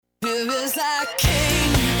Here is our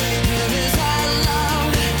King, here is our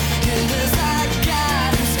love, here is our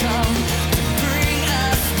God who's come to bring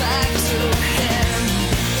us back to Him.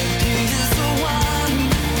 He is the one,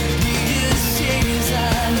 He is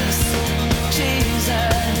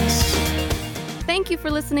Jesus. Thank you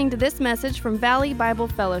for listening to this message from Valley Bible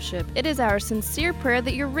Fellowship. It is our sincere prayer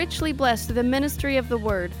that you're richly blessed through the ministry of the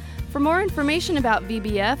Word. For more information about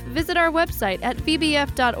VBF, visit our website at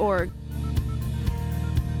vbf.org.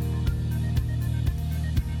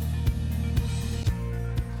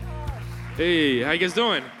 Hey, how you guys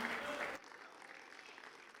doing?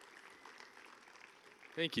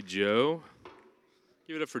 Thank you, Joe.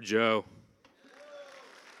 Give it up for Joe.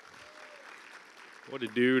 What a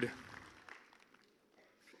dude.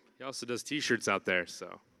 He also does t-shirts out there,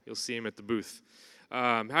 so you'll see him at the booth.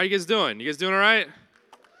 How you guys doing? You guys doing all right?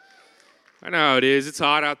 I know how it is. It's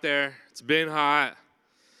hot out there. It's been hot.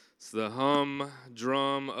 It's the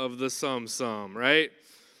humdrum of the sum, right?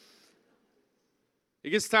 It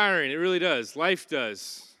gets tiring. It really does. Life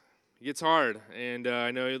does. It gets hard. And I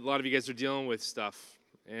know a lot of you guys are dealing with stuff.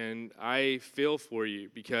 And I feel for you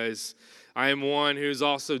because I am one who's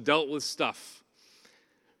also dealt with stuff.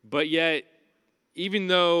 But yet, even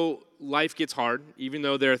though life gets hard, even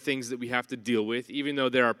though there are things that we have to deal with, even though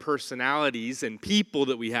there are personalities and people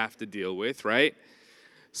that we have to deal with, right?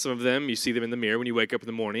 Some of them, you see them in the mirror when you wake up in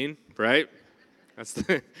the morning, right? That's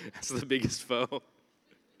the biggest foe.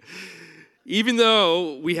 Even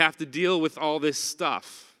though we have to deal with all this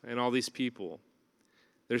stuff and all these people,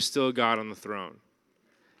 there's still God on the throne.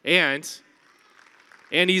 And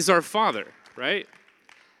He's our Father, right?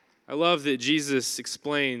 I love that Jesus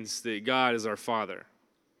explains that God is our Father.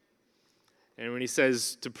 And when He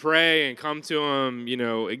says to pray and come to Him,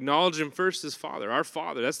 acknowledge Him first as Father, our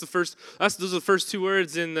Father. Those are the first two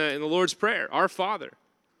words in the Lord's Prayer, our Father,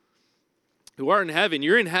 who art in heaven.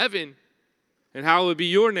 You're in heaven, and hallowed be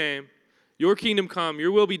your name. Your kingdom come,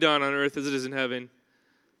 your will be done on earth as it is in heaven.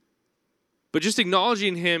 But just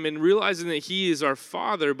acknowledging Him and realizing that He is our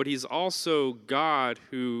Father, but He's also God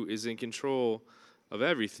who is in control of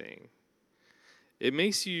everything. It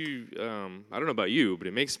makes you, I don't know about you, but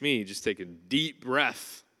it makes me just take a deep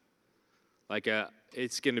breath. Like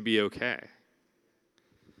it's going to be okay.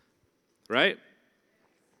 Right?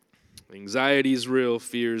 Anxiety is real,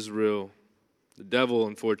 fear is real. The devil,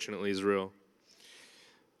 unfortunately, is real.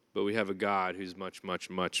 But we have a God who's much, much,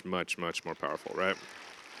 much, much, much more powerful, right?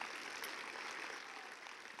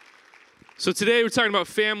 So today we're talking about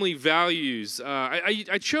family values.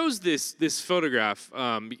 I chose this photograph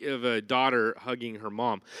of a daughter hugging her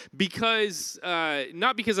mom because,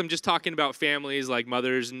 not because I'm just talking about families like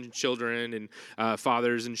mothers and children and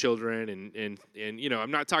fathers and children and I'm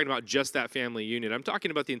not talking about just that family unit. I'm talking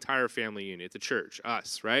about the entire family unit, the church,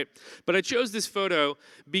 us, right? But I chose this photo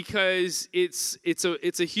because it's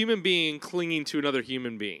a human being clinging to another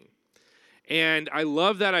human being. And I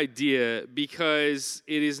love that idea because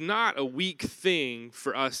it is not a weak thing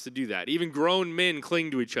for us to do that. Even grown men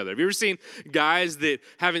cling to each other. Have you ever seen guys that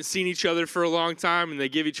haven't seen each other for a long time and they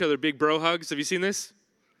give each other big bro hugs? Have you seen this?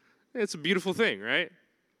 It's a beautiful thing, right?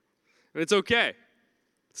 And it's okay.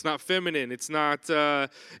 It's not feminine. It's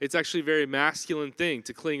actually a very masculine thing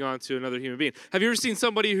to cling on to another human being. Have you ever seen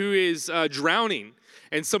somebody who is drowning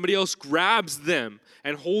and somebody else grabs them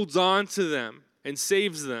and holds on to them and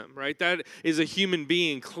saves them, right? That is a human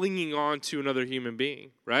being clinging on to another human being,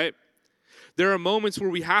 right? There are moments where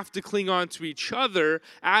we have to cling on to each other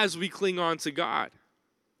as we cling on to God.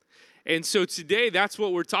 And so today, that's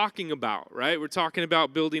what we're talking about, right? We're talking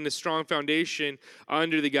about building a strong foundation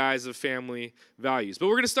under the guise of family values. But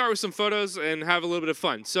we're going to start with some photos and have a little bit of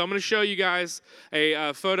fun. So I'm going to show you guys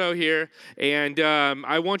a photo here, and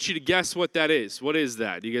I want you to guess what that is. What is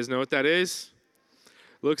that? Do you guys know what that is?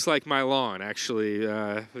 Looks like my lawn, actually.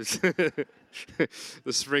 The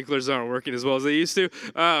sprinklers aren't working as well as they used to.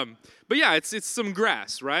 But yeah, it's some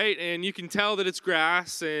grass, right? And you can tell that it's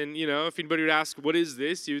grass. And, if anybody would ask, what is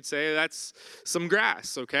this? You would say, that's some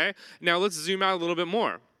grass, okay? Now, let's zoom out a little bit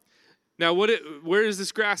more. Now, where is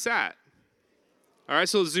this grass at? All right,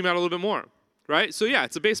 so let's zoom out a little bit more. Right? So yeah,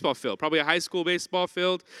 it's a baseball field, probably a high school baseball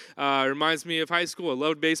field. Reminds me of high school. I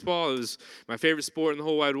loved baseball. It was my favorite sport in the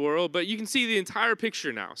whole wide world. But you can see the entire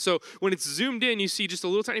picture now. So when it's zoomed in, you see just a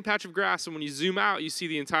little tiny patch of grass. And when you zoom out, you see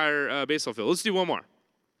the entire baseball field. Let's do one more.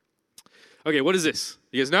 Okay, what is this?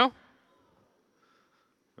 You guys know?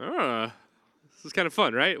 This is kind of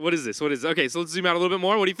fun, right? What is this? Okay, so let's zoom out a little bit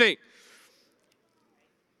more. What do you think?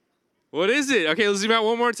 What is it? Okay, let's zoom out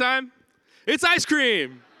one more time. It's ice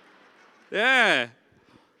cream. Yeah.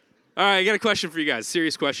 All right, I got a question for you guys.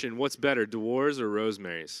 Serious question. What's better, Dewar's or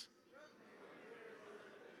Rosemary's?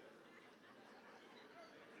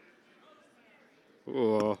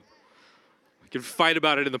 Oh. I can fight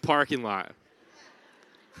about it in the parking lot.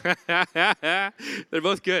 They're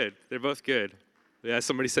both good. They're both good. Yeah,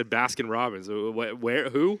 somebody said Baskin Robbins. Where?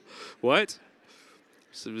 Who? What?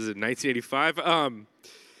 So was it 1985?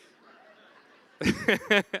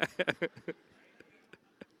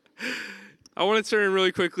 I want to turn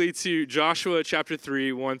really quickly to Joshua chapter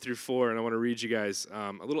 3, 1 through 4, and I want to read you guys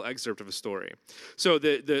a little excerpt of a story. So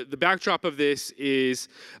the backdrop of this is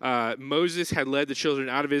Moses had led the children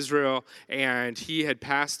out of Israel, and he had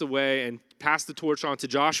passed away and passed the torch on to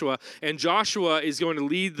Joshua, and Joshua is going to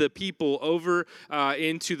lead the people over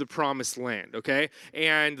into the promised land, okay?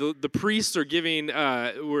 And the priests are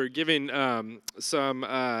were given some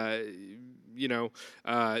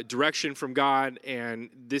direction from God, and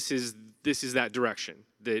this is that direction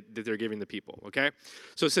that they're giving the people, okay?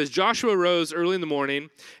 So it says, Joshua rose early in the morning,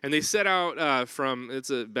 and they set out it's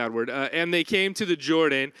a bad word, and they came to the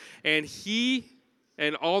Jordan, and he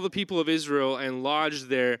and all the people of Israel and lodged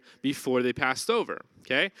there before they passed over,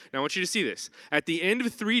 okay? Now I want you to see this. At the end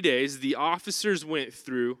of 3 days, the officers went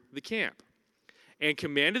through the camp and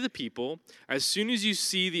commanded the people, as soon as you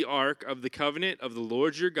see the ark of the covenant of the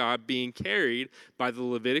Lord your God being carried by the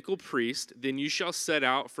Levitical priest, then you shall set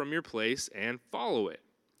out from your place and follow it.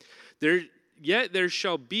 Yet there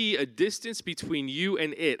shall be a distance between you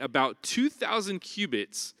and it, about 2,000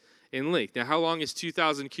 cubits in length. Now, how long is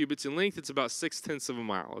 2,000 cubits in length? It's about 6/10 of a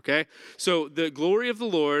mile, okay? So the glory of the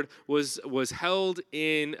Lord was held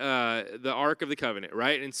in the Ark of the Covenant,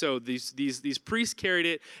 right? And so these priests carried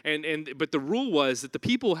it, but the rule was that the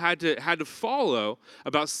people had to follow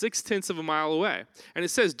about 6/10 of a mile away. And it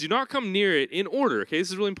says, do not come near it in order, okay? This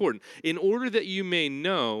is really important. In order that you may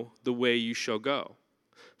know the way you shall go,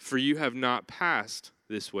 for you have not passed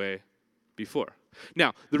this way before.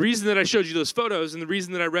 Now, the reason that I showed you those photos and the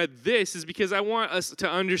reason that I read this is because I want us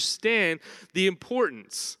to understand the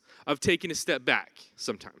importance of taking a step back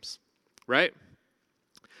sometimes, right?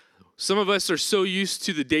 Some of us are so used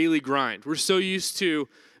to the daily grind. We're so used to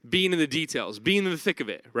being in the details, being in the thick of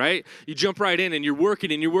it, right? You jump right in and you're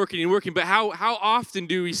working and you're working and you're working, but how often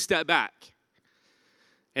do we step back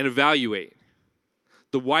and evaluate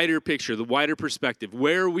the wider picture, the wider perspective?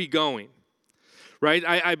 Where are we going? Right,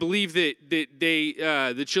 I believe that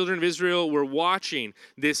the children of Israel were watching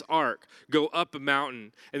this ark go up a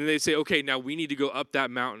mountain, and then they'd say, okay, now we need to go up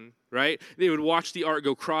that mountain, right? They would watch the ark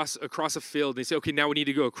go across a field, and they'd say, okay, now we need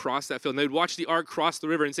to go across that field. And they'd watch the ark cross the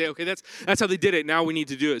river and say, okay, that's how they did it, now we need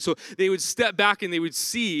to do it. So they would step back and they would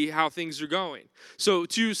see how things are going. So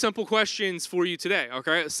 2 simple questions for you today,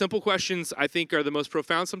 okay? Simple questions I think are the most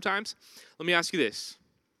profound sometimes. Let me ask you this.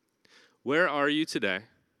 Where are you today?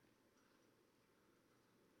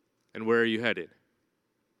 And where are you headed?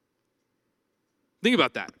 Think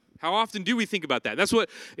about that. How often do we think about that? That's what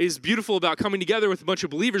is beautiful about coming together with a bunch of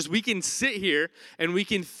believers. We can sit here and we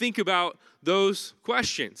can think about those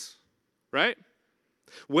questions, right?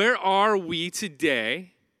 Where are we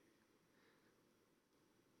today?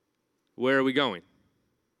 Where are we going?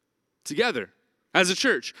 Together, as a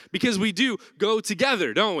church. Because we do go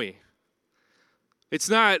together, don't we? It's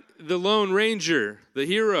not the Lone Ranger, the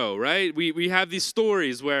hero, right? We have these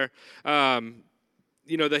stories where,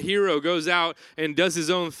 the hero goes out and does his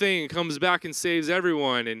own thing and comes back and saves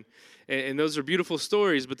everyone. And those are beautiful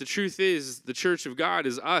stories. But the truth is, the church of God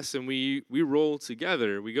is us, and we roll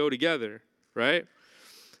together. We go together, right?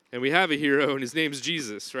 And we have a hero, and his name's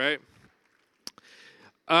Jesus, right?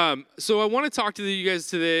 So I want to talk to you guys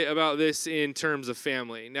today about this in terms of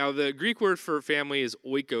family. Now, the Greek word for family is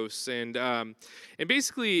oikos, and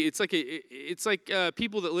basically it's like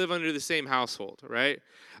people that live under the same household, right?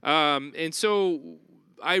 And so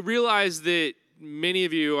I realize that many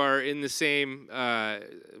of you are in the same. A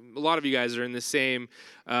lot of you guys are in the same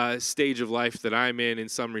stage of life that I'm in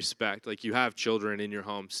some respect. Like you have children in your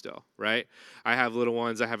home still, right? I have little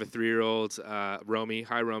ones. I have a 3-year-old, Romy.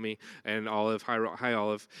 Hi, Romy, and Olive. Hi,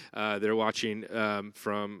 Olive. They're watching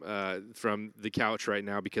from the couch right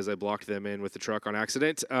now because I blocked them in with the truck on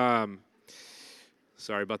accident.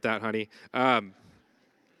 Sorry about that, honey.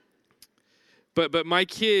 But my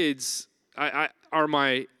kids are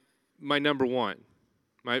my number one.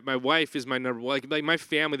 My wife is my number one. Like my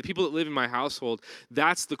family, the people that live in my household,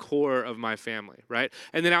 that's the core of my family, right?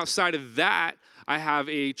 And then outside of that, I have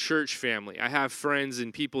a church family. I have friends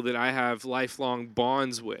and people that I have lifelong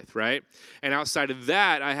bonds with, right? And outside of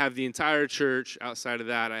that, I have the entire church. Outside of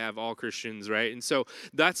that, I have all Christians, right? And so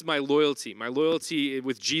that's my loyalty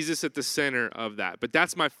with Jesus at the center of that. But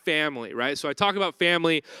that's my family, right? So I talk about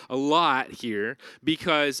family a lot here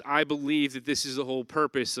because I believe that this is the whole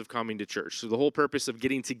purpose of coming to church. So the whole purpose of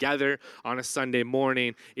getting together on a Sunday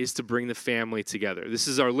morning is to bring the family together. This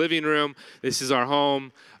is our living room. This is our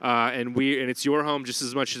home, and it's your home just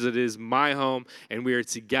as much as it is my home, and we are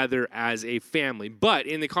together as a family. But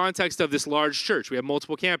in the context of this large church, we have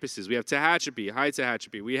multiple campuses. We have Tehachapi, High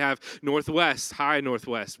Tehachapi. We have Northwest, High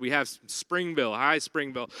Northwest. We have Springville, High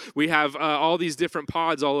Springville. We have all these different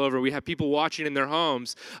pods all over. We have people watching in their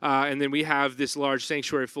homes, and then we have this large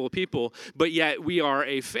sanctuary full of people, but yet we are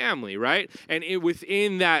a family, right? And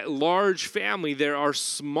within that large family, there are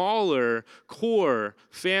smaller core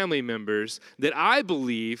family members that I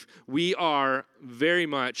believe we are very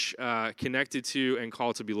much connected to and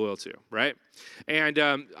called to be loyal to, right? And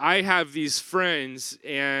I have these friends,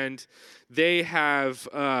 and they have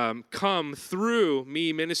come through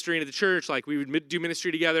me ministering at the church. Like, we would do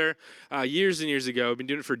ministry together years and years ago. We've been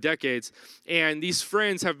doing it for decades. And these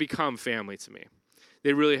friends have become family to me.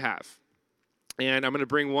 They really have. And I'm going to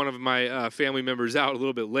bring one of my family members out a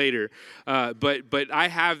little bit later. But I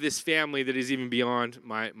have this family that is even beyond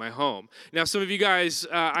my home. Now, some of you guys,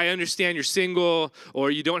 I understand you're single or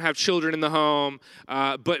you don't have children in the home,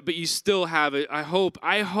 but you still have I hope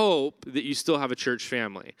that you still have a church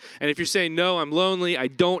family. And if you're saying, no, I'm lonely, I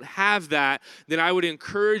don't have that, then I would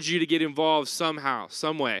encourage you to get involved somehow,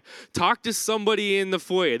 some way. Talk to somebody in the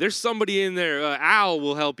foyer. There's somebody in there. Al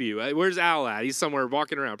will help you. Where's Al at? He's somewhere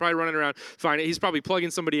walking around, probably running around. Fine. He's probably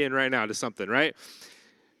plugging somebody in right now to something, right?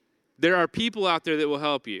 There are people out there that will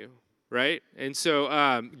help you, right? And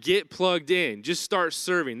so get plugged in. Just start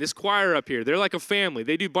serving. This choir up here, they're like a family.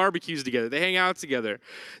 They do barbecues together. They hang out together.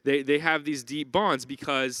 They have these deep bonds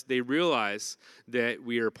because they realize that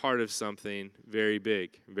we are part of something very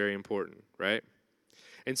big, very important, right?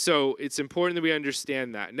 And so it's important that we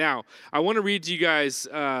understand that. Now, I want to read to you guys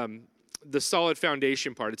the solid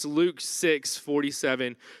foundation part. It's Luke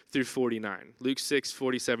 6:47 through 49. Luke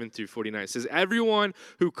 6:47 through 49. It says, everyone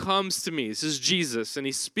who comes to me, this is Jesus, and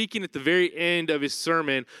he's speaking at the very end of his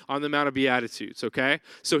sermon on the Mount of Beatitudes, okay?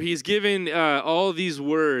 So he's given all of these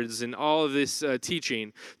words and all of this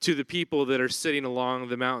teaching to the people that are sitting along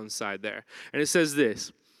the mountainside there. And it says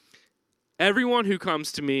this, everyone who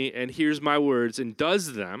comes to me and hears my words and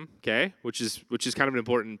does them, okay, which is kind of an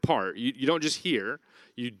important part. You don't just hear,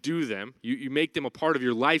 you do them. You make them a part of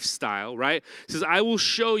your lifestyle, right? It says, I will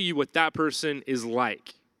show you what that person is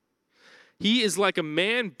like. He is like a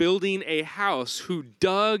man building a house who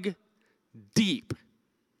dug deep.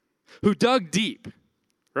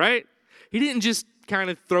 Right? He didn't just kind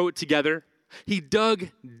of throw it together. He dug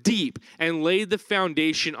deep and laid the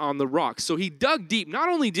foundation on the rock. So he dug deep. Not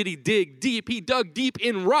only did he dig deep, he dug deep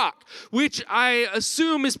in rock, which I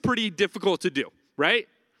assume is pretty difficult to do, right?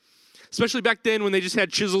 Especially back then when they just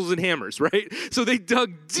had chisels and hammers, right? So they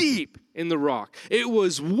dug deep in the rock. It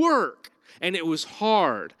was work, and it was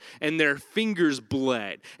hard, and their fingers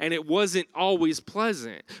bled, and it wasn't always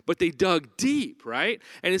pleasant, but they dug deep, right?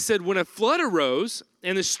 And it said when a flood arose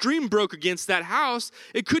and the stream broke against that house,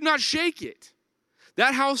 it could not shake it.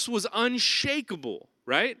 That house was unshakable,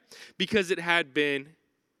 right? Because it had been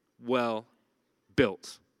well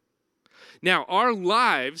built. Now, our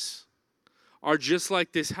lives are just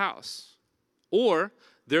like this house, or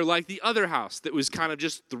they're like the other house that was kind of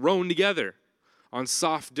just thrown together on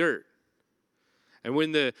soft dirt. And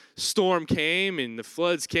when the storm came and the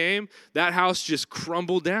floods came, that house just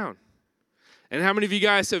crumbled down. And how many of you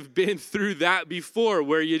guys have been through that before,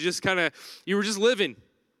 where you were just living?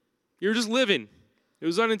 You were just living. It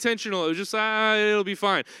was unintentional. It was just, it'll be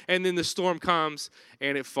fine. And then the storm comes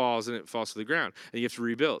and it falls to the ground. And you have to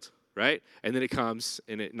rebuild. Right? And then it comes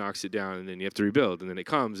and it knocks it down, and then you have to rebuild. And then it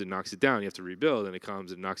comes and knocks it down, you have to rebuild. And it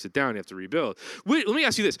comes and knocks it down, you have to rebuild. Wait, let me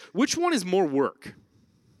ask you this. Which one is more work?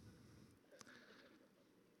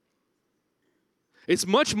 It's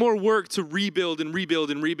much more work to rebuild and rebuild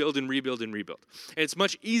and rebuild and rebuild and rebuild. And it's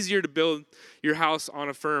much easier to build your house on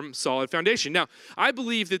a firm, solid foundation. Now, I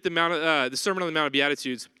believe that the Sermon on the Mount of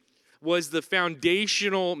Beatitudes was the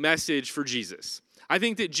foundational message for Jesus. I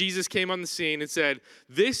think that Jesus came on the scene and said,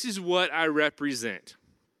 this is what I represent.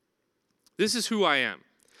 This is who I am.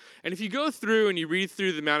 And if you go through and you read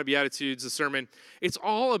through the Mount of Beatitudes, the sermon, it's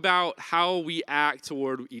all about how we act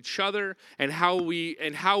toward each other and how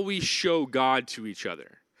we show God to each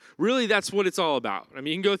other, Really, that's what it's all about. I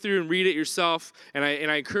mean, you can go through and read it yourself, and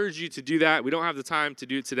I encourage you to do that. We don't have the time to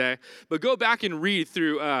do it today, but go back and read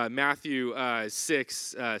through Matthew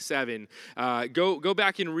 6, 7. Go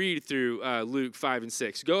back and read through Luke 5 and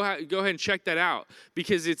 6. Go ahead and check that out,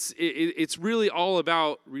 because it's really all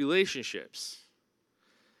about relationships.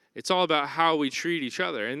 It's all about how we treat each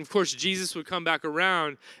other. And of course, Jesus would come back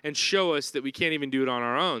around and show us that we can't even do it on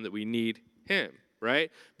our own, that we need him,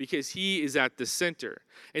 right? Because he is at the center.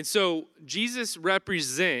 And so Jesus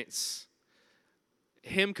represents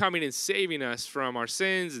him coming and saving us from our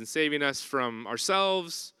sins and saving us from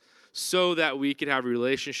ourselves so that we could have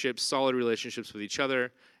relationships, solid relationships with each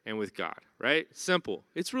other and with God, right? Simple.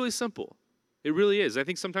 It's really simple. It really is. I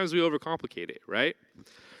think sometimes we overcomplicate it, right?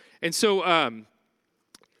 And so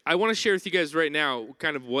I want to share with you guys right now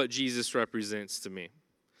kind of what Jesus represents to me.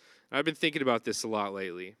 I've been thinking about this a lot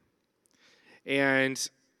lately. And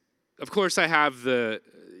of course I have the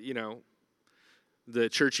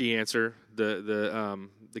churchy answer, the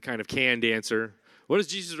kind of canned answer. What does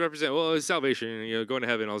Jesus represent? Well, it's salvation, going to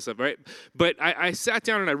heaven, all this stuff, right? But I sat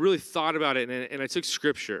down and I really thought about it, and I took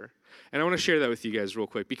scripture. And I want to share that with you guys real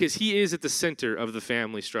quick, because he is at the center of the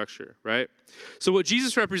family structure, right? So what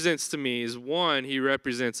Jesus represents to me is, one, he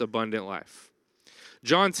represents abundant life.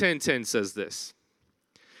 John 10:10 says this.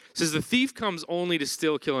 It says, the thief comes only to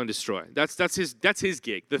steal, kill, and destroy. That's his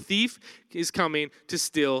gig. The thief is coming to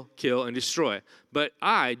steal, kill, and destroy. But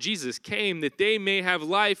I, Jesus, came that they may have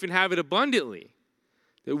life and have it abundantly.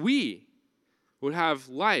 That we would have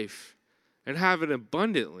life and have it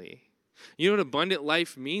abundantly. You know what abundant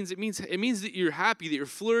life means? It means that you're happy, that you're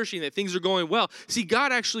flourishing, that things are going well. See,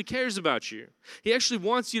 God actually cares about you. He actually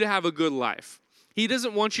wants you to have a good life. He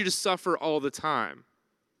doesn't want you to suffer all the time.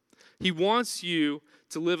 He wants you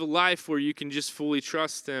to live a life where you can just fully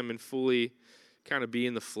trust him and fully kind of be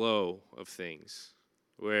in the flow of things.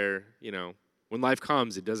 Where, when life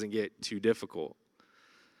comes, it doesn't get too difficult.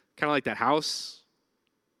 Kind of like that house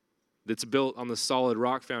that's built on the solid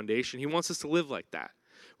rock foundation. He wants us to live like that.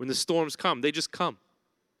 When the storms come, they just come.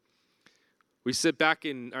 We sit back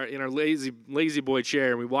in our lazy boy chair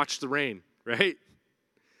and we watch the rain, right?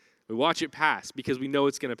 We watch it pass because we know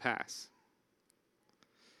it's going to pass.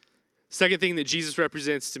 Second thing that Jesus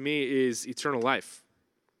represents to me is eternal life.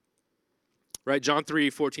 Right? John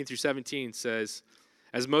 3:14-17 says,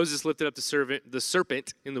 as Moses lifted up the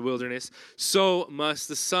serpent in the wilderness, so must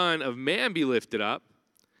the Son of Man be lifted up,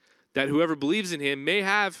 that whoever believes in him may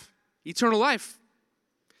have eternal life.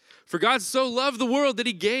 For God so loved the world that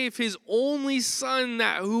he gave his only Son,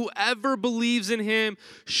 that whoever believes in him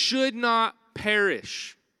should not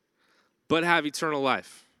perish, but have eternal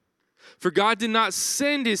life. For God did not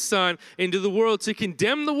send his Son into the world to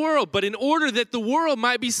condemn the world, but in order that the world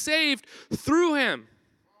might be saved through him.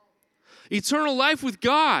 Eternal life with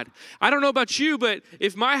God. I don't know about you, but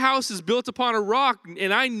if my house is built upon a rock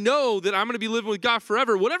and I know that I'm going to be living with God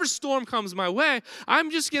forever, whatever storm comes my way, I'm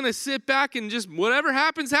just going to sit back and just whatever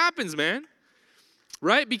happens, happens, man.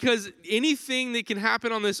 Right? Because anything that can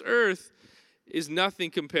happen on this earth is nothing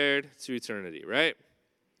compared to eternity, right?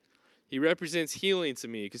 He represents healing to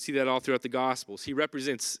me. You can see that all throughout the Gospels. He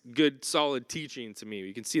represents good, solid teaching to me.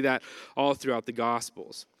 You can see that all throughout the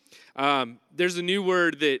Gospels. There's a new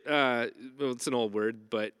word that, it's an old word,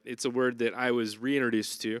 but it's a word that I was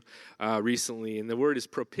reintroduced to recently, and the word is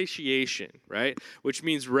propitiation, right? Which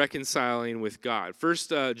means reconciling with God. 1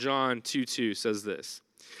 John 2:2 says this.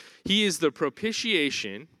 He is the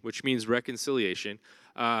propitiation, which means reconciliation,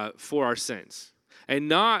 for our sins. And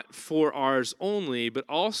not for ours only, but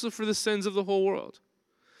also for the sins of the whole world.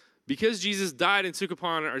 Because Jesus died and took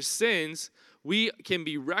upon our sins, we can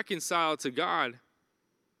be reconciled to God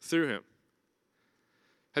through him.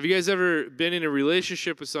 Have you guys ever been in a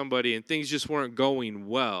relationship with somebody and things just weren't going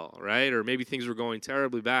well, right? Or maybe things were going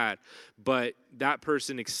terribly bad, but that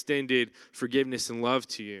person extended forgiveness and love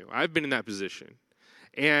to you. I've been in that position.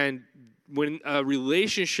 And when a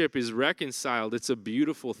relationship is reconciled, it's a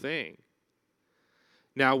beautiful thing.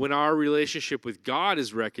 Now, when our relationship with God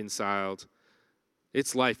is reconciled,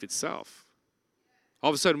 it's life itself. All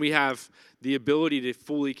of a sudden, we have the ability to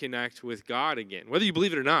fully connect with God again, whether you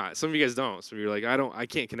believe it or not. Some of you guys don't. Some of you are like, I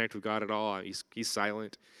can't connect with God at all. He's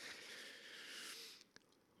silent.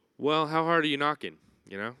 Well, how hard are you knocking,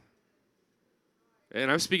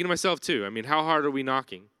 And I'm speaking to myself too. I mean, how hard are we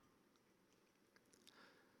knocking?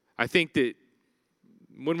 I think that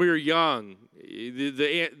when we were young,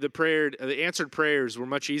 the answered prayers were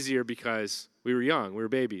much easier because we were young. We were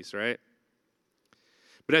babies, right?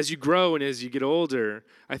 But as you grow and as you get older,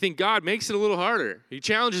 I think God makes it a little harder. He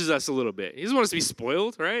challenges us a little bit. He doesn't want us to be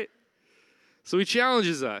spoiled, right? So he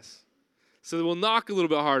challenges us. So we'll knock a little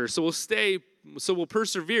bit harder. So we'll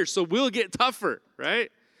persevere. So we'll get tougher,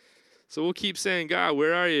 right? So we'll keep saying, God,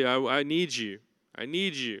 where are you? I need you. I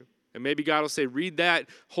need you. And maybe God will say, read that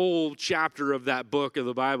whole chapter of that book of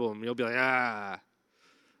the Bible. And you'll be like,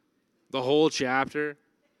 the whole chapter.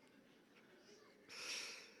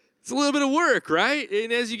 It's a little bit of work, right?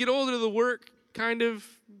 And as you get older, the work it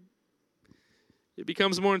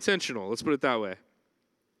becomes more intentional. Let's put it that way.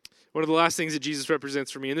 One of the last things that Jesus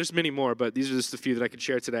represents for me, and there's many more, but these are just a few that I could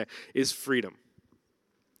share today, is freedom.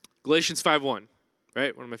 Galatians 5:1,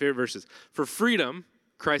 right? One of my favorite verses. For freedom,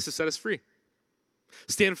 Christ has set us free.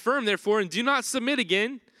 Stand firm, therefore, and do not submit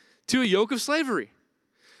again to a yoke of slavery.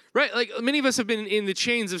 Right? Like many of us have been in the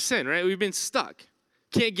chains of sin, right? We've been stuck.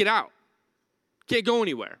 Can't get out. Can't go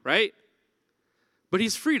anywhere, right? But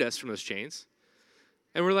he's freed us from those chains.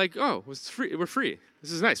 And we're like, oh, we're free.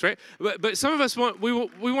 This is nice, right? But some of us want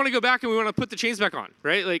to go back and we want to put the chains back on,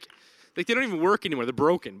 right? Like they don't even work anymore. They're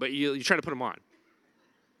broken, but you try to put them on.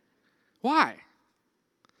 Why?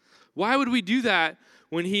 Why would we do that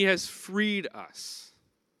when he has freed us,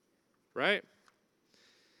 right?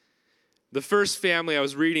 The first family I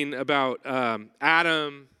was reading about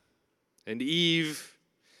Adam and Eve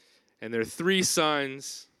and their 3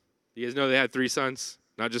 sons. You guys know they had 3 sons,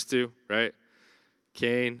 not just 2, right?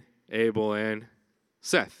 Cain, Abel, and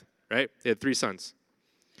Seth, right? They had 3 sons.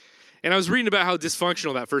 And I was reading about how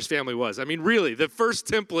dysfunctional that first family was. I mean, really, the first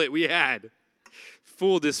template we had,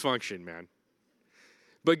 full dysfunction, man.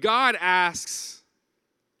 But God asks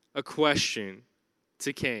a question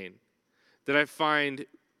to Cain that I find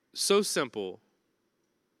so simple,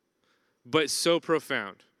 but so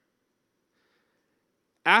profound.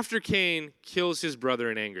 After Cain kills his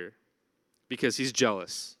brother in anger because he's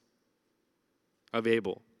jealous of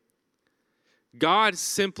Abel, God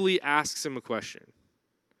simply asks him a question.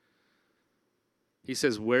 He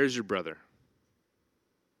says, where's your brother?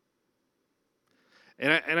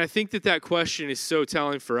 And I think that question is so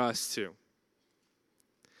telling for us too.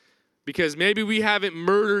 Because maybe we haven't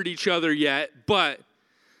murdered each other yet, but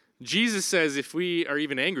Jesus says if we are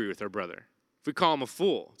even angry with our brother, if we call him a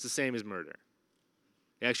fool, it's the same as murder.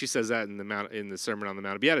 He actually says that in the Sermon on the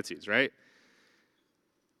Mount of Beatitudes, right?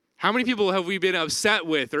 How many people have we been upset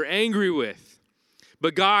with or angry with?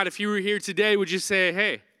 But God, if you were here today, would you say,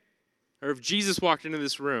 hey, or if Jesus walked into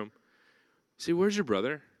this room, say, where's your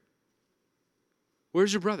brother?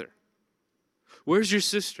 Where's your brother? Where's your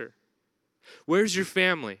sister? Where's your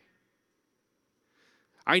family?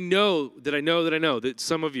 I know that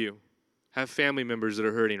some of you have family members that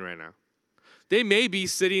are hurting right now. They may be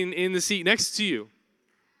sitting in the seat next to you,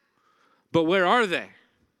 but where are they?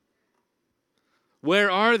 Where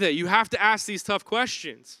are they? You have to ask these tough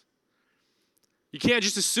questions. You can't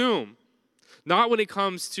just assume. Not when it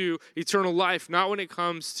comes to eternal life, not when it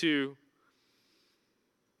comes to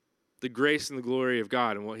the grace and the glory of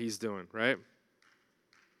God and what he's doing, right?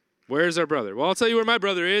 Where's our brother? Well, I'll tell you where my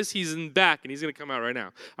brother is. He's in the back, and he's going to come out right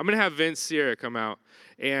now. I'm going to have Vince Sierra come out,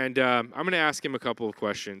 and I'm going to ask him a couple of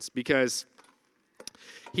questions because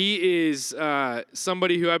he is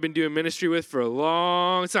somebody who I've been doing ministry with for a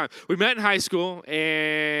long time. We met in high school,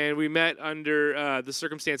 and we met under the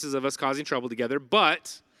circumstances of us causing trouble together.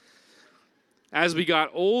 But as we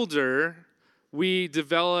got older, we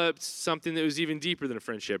developed something that was even deeper than a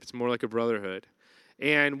friendship. It's more like a brotherhood.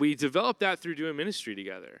 And we developed that through doing ministry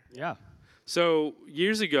together. Yeah. So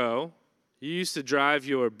years ago, you used to drive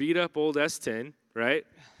your beat-up old S10, right?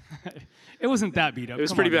 It wasn't that beat up. It was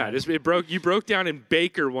Come pretty on, bad. man. You broke down in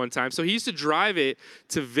Baker one time. So he used to drive it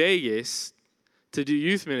to Vegas to do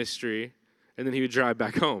youth ministry, and then he would drive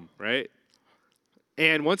back home, right?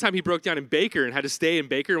 And one time he broke down in Baker and had to stay in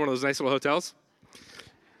Baker in one of those nice little hotels.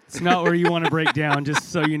 It's not where you want to break down,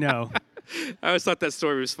 just so you know. I always thought that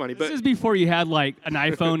story was funny. This But is before you had like an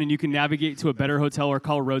iPhone and you can navigate to a better hotel or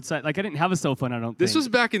call roadside. Like I didn't have a cell phone, I don't this think. was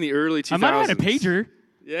back in the early 2000s. I might have had a pager.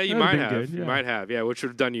 Yeah, you That would've might been have. good, You yeah. might have, yeah, which would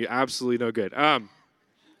have done you absolutely no good.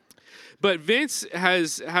 But Vince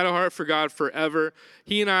has had a heart for God forever.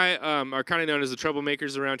 He and I are kind of known as the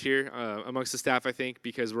troublemakers around here amongst the staff, I think,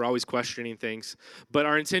 because we're always questioning things. But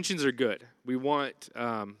our intentions are good. We want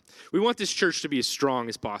this church to be as strong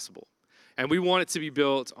as possible. And we want it to be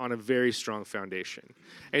built on a very strong foundation.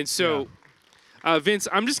 And so, Vince,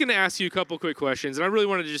 I'm just going to ask you a couple quick questions. And I really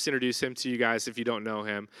wanted to just introduce him to you guys if you don't know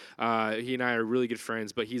him. He and I are really good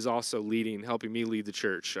friends, but he's also helping me lead the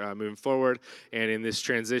church moving forward. And in this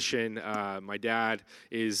transition, my dad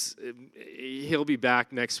he'll be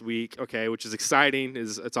back next week, okay, which is exciting.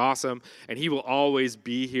 It's awesome. And he will always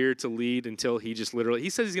be here to lead until he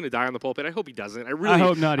says he's going to die on the pulpit. I hope he doesn't. I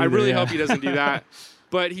hope not I either, really yeah. hope he doesn't do that.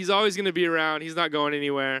 but he's always going to be around. He's not going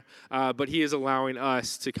anywhere, but he is allowing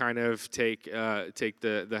us to kind of take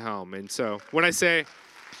the helm. And so when I say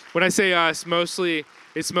us, mostly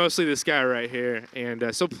it's mostly this guy right here.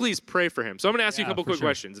 And so please pray for him. So I'm going to ask you a couple quick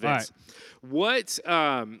questions, Vince. What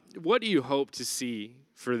do you hope to see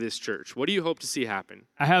for this church? What do you hope to see happen?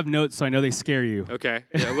 I have notes, so I know they scare you. Okay,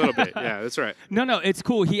 yeah, a little bit. Yeah, that's right. No, it's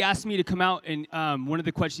cool. He asked me to come out, and one of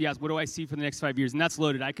the questions he asked, what do I see for the next 5 years? And that's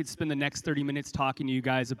loaded. I could spend the next 30 minutes talking to you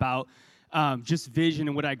guys about just vision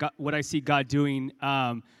and what I see God doing.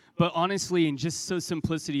 But honestly, in just so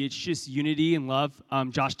simplicity, it's just unity and love.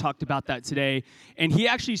 Josh talked about that today. And he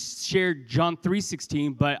actually shared John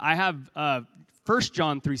 3:16, but I have 1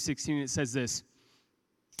 John 3:16, and it says this.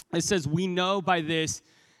 It says, we know by this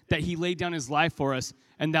that he laid down his life for us,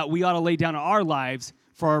 and that we ought to lay down our lives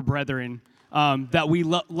for our brethren, that we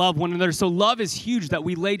love one another. So love is huge, that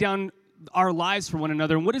we lay down our lives for one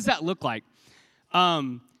another. And what does that look like?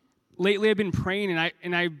 Lately, I've been praying,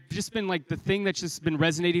 and I've just been like the thing that's just been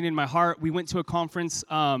resonating in my heart. We went to a conference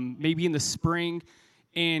maybe in the spring,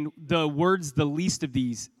 and the words, the least of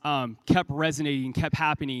these, kept resonating, kept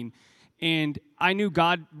happening. And I knew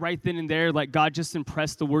God right then and there, like God just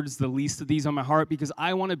impressed the words, the least of these on my heart, because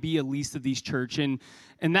I want to be a least of these church. And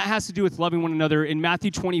that has to do with loving one another. In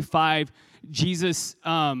Matthew 25, Jesus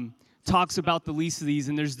talks about the least of these,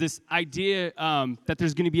 and there's this idea that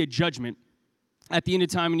there's going to be a judgment at the end of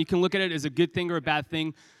time, and you can look at it as a good thing or a bad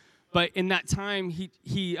thing. But in that time,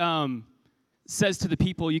 he says to the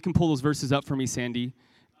people, you can pull those verses up for me, Sandy.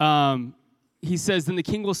 He says, then the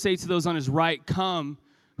king will say to those on his right, come,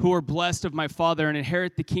 who are blessed of my Father, and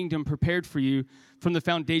inherit the kingdom prepared for you from the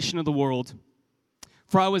foundation of the world.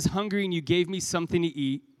 For I was hungry, and you gave me something to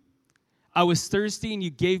eat. I was thirsty, and you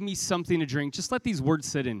gave me something to drink. Just let these words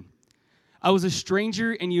sit in. I was a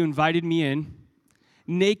stranger, and you invited me in.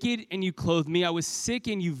 Naked, and you clothed me. I was sick,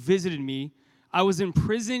 and you visited me. I was in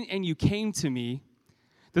prison, and you came to me.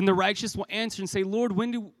 Then the righteous will answer and say, Lord,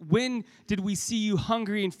 when did we see you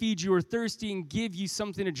hungry and feed you, or thirsty and give you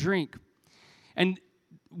something to drink? And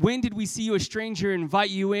when did we see you a stranger and invite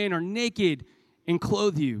you in, or naked and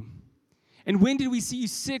clothe you? And when did we see you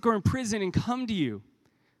sick or in prison and come to you?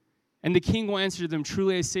 And the king will answer them,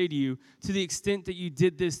 truly I say to you, to the extent that you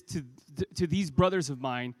did this to these brothers of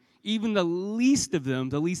mine, even the least of them,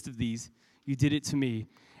 the least of these, you did it to me.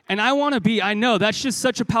 And I know that's just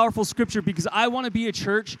such a powerful scripture, because I want to be a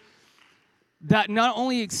church that not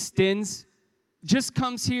only extends, just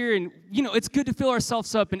comes here and, it's good to fill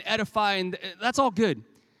ourselves up and edify, and that's all good.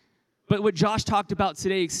 But what Josh talked about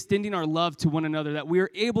today, extending our love to one another, that we are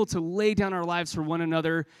able to lay down our lives for one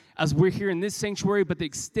another as we're here in this sanctuary, but to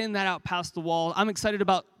extend that out past the wall. I'm excited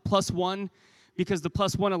about +1, because the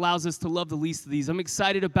 +1 allows us to love the least of these. I'm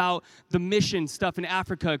excited about the mission stuff in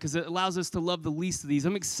Africa, because it allows us to love the least of these.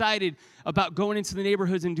 I'm excited about going into the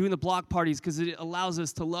neighborhoods and doing the block parties, because it allows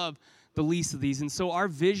us to love the least of these. And so our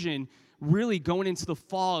vision really going into the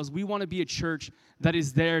fall is we want to be a church that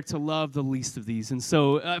is there to love the least of these. And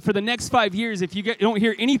so for the next 5 years, if you don't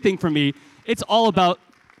hear anything from me, it's all about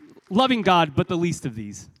loving God, but the least of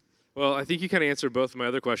these. Well, I think you kind of answered both of my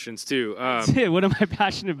other questions, too. That's it. What am I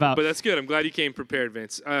passionate about? But that's good. I'm glad you came prepared,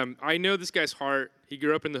 Vince. I know this guy's heart. He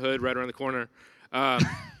grew up in the hood right around the corner.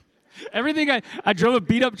 Everything I drove a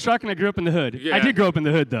beat-up truck, and I grew up in the hood. Yeah. I did grow up in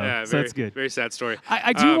the hood, though, Yeah, so that's good. Very sad story.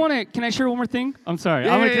 I do want to. Can I share one more thing? I'm sorry.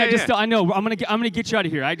 I know I'm gonna get you out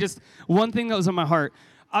of here. One thing that was on my heart.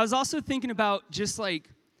 I was also thinking about just like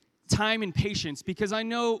time and patience, because I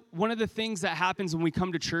know one of the things that happens when we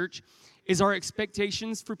come to church is our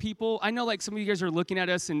expectations for people. I know like some of you guys are looking at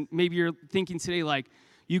us, and maybe you're thinking today like,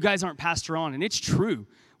 you guys aren't Pastor On, and it's true.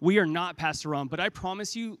 We are not Pastor On, but I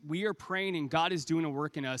promise you, we are praying, and God is doing a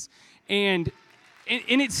work in us, and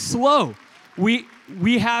it's slow. We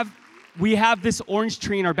have this orange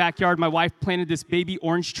tree in our backyard. My wife planted this baby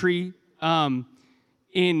orange tree.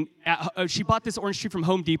 She bought this orange tree from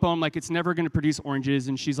Home Depot. I'm like, it's never going to produce oranges,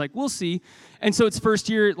 and she's like, we'll see. And so its first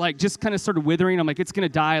year, like, just kind of started withering. I'm like, it's going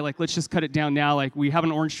to die. Like, let's just cut it down now. Like, we have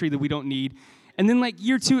an orange tree that we don't need. And then, like,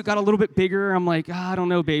 year 2, it got a little bit bigger. I'm like, I don't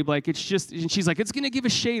know, babe. Like, it's just, and she's like, it's going to give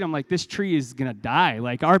us shade. I'm like, this tree is going to die.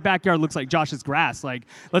 Like, our backyard looks like Josh's grass. Like,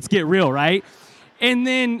 let's get real, right? And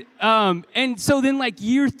then, so then, like,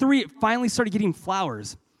 year 3, it finally started getting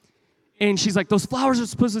flowers. And she's like, those flowers are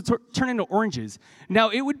supposed to turn into oranges. Now,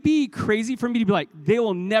 it would be crazy for me to be like, they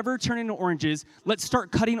will never turn into oranges. Let's start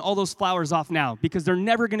cutting all those flowers off now, because they're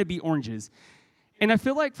never going to be oranges. And I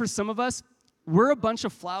feel like for some of us, we're a bunch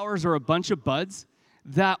of flowers or a bunch of buds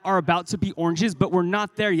that are about to be oranges, but we're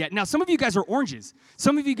not there yet. Now, some of you guys are oranges.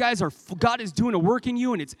 Some of you guys are, God is doing a work in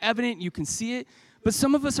you, and it's evident, you can see it. But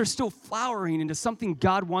some of us are still flowering into something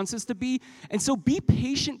God wants us to be. And so be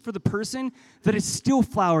patient for the person that is still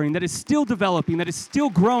flowering, that is still developing, that is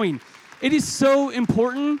still growing. It is so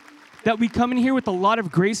important that we come in here with a lot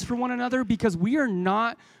of grace for one another, because we are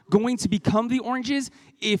not going to become the oranges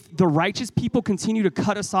if the righteous people continue to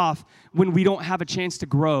cut us off when we don't have a chance to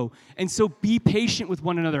grow. And so be patient with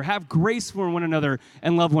one another, have grace for one another,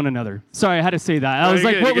 and love one another. Sorry, I had to say that. I was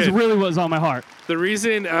like, what was on my heart? The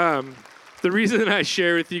reason I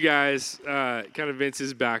share with you guys kind of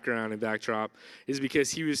Vince's background and backdrop is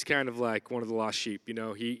because he was kind of like one of the lost sheep. You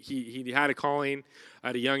know, he had a calling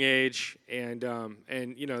at a young age, and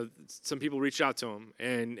you know, some people reached out to him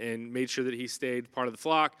and made sure that he stayed part of the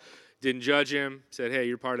flock, didn't judge him, said, hey,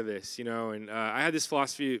 you're part of this, you know. And I had this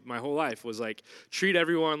philosophy my whole life, was like, treat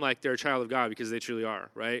everyone like they're a child of God, because they truly are,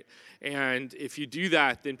 right? And if you do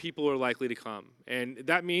that, then people are likely to come. And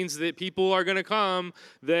that means that people are going to come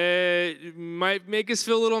that might make us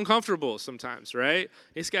feel a little uncomfortable sometimes, right?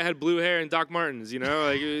 This guy had blue hair and Doc Martens, you know,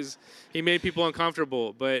 like he made people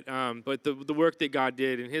uncomfortable. But the work that God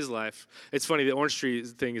did in his life, it's funny, the orange tree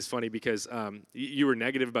thing is funny because you were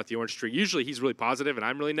negative about the orange tree. Usually he's really positive and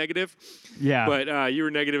I'm really negative. Yeah. But you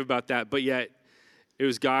were negative about that, but yet it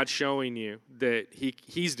was God showing you that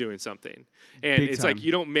he's doing something. And Big it's time. like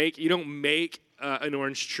you don't make an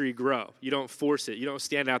orange tree grow. You don't force it. You don't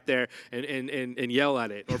stand out there and yell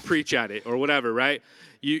at it or preach at it or whatever, right?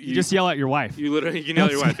 You just yell at your wife. You literally can yell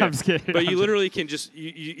at your wife. I'm just kidding. But you literally can just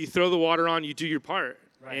you throw the water on, you do your part,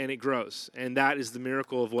 right, and it grows. And that is the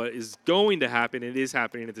miracle of what is going to happen. It is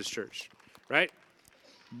happening at this church, right?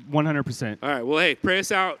 100%. All right. Well, hey, pray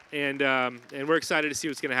us out, and we're excited to see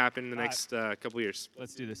what's going to happen in the next couple of years.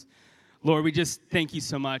 Let's do this. Lord, we just thank you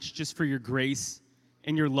so much just for your grace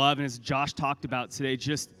and your love. And as Josh talked about today,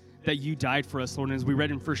 just that you died for us, Lord. And as we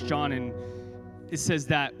read in 1 John, and it says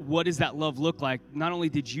that, what does that love look like? Not only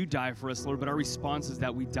did you die for us, Lord, but our response is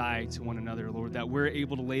that we die to one another, Lord, that we're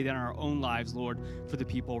able to lay down our own lives, Lord, for the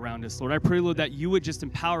people around us. Lord, I pray, Lord, that you would just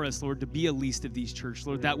empower us, Lord, to be a least of these church,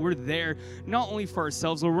 Lord, that we're there not only for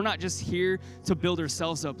ourselves, Lord, we're not just here to build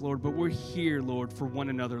ourselves up, Lord, but we're here, Lord, for one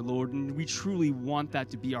another, Lord, and we truly want that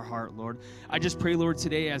to be our heart, Lord. I just pray, Lord,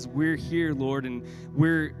 today as we're here, Lord, and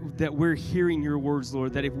we're hearing your words,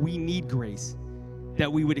 Lord, that if we need grace, that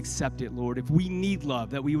we would accept it, Lord. If we need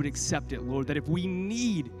love, that we would accept it, Lord. That if we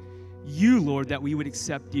need you, Lord, that we would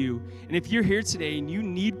accept you. And if you're here today and you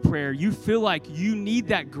need prayer, you feel like you need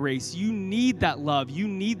that grace, you need that love, you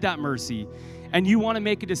need that mercy, and you want to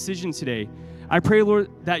make a decision today, I pray, Lord,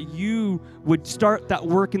 that you would start that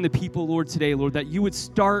work in the people, Lord, today, Lord, that you would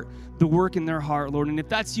start the work in their heart, Lord. And if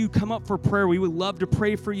that's you, come up for prayer. We would love to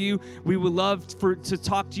pray for you. We would love to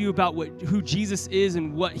talk to you about who Jesus is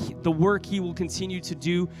and the work he will continue to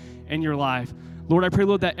do in your life. Lord, I pray,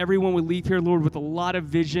 Lord, that everyone would leave here, Lord, with a lot of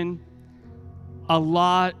vision, a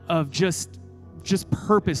lot of just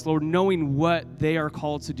purpose, Lord, knowing what they are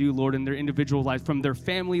called to do, Lord, in their individual life, from their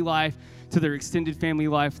family life to their extended family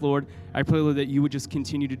life, Lord. I pray, Lord, that you would just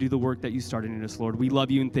continue to do the work that you started in us, Lord. We love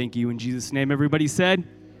you and thank you. In Jesus' name, everybody said,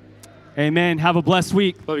 amen. Have a blessed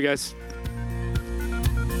week. Love you guys.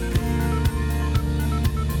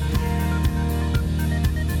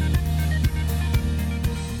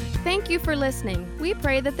 Thank you for listening. We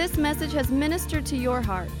pray that this message has ministered to your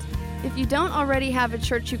heart. If you don't already have a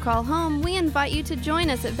church you call home, we invite you to join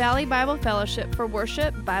us at Valley Bible Fellowship for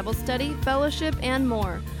worship, Bible study, fellowship, and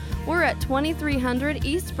more. We're at 2300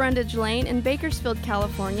 East Brundage Lane in Bakersfield,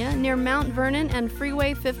 California, near Mount Vernon and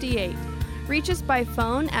Freeway 58. Reach us by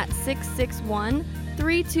phone at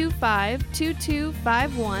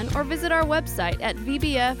 661-325-2251 or visit our website at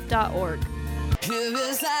vbf.org. Here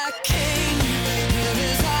is our King.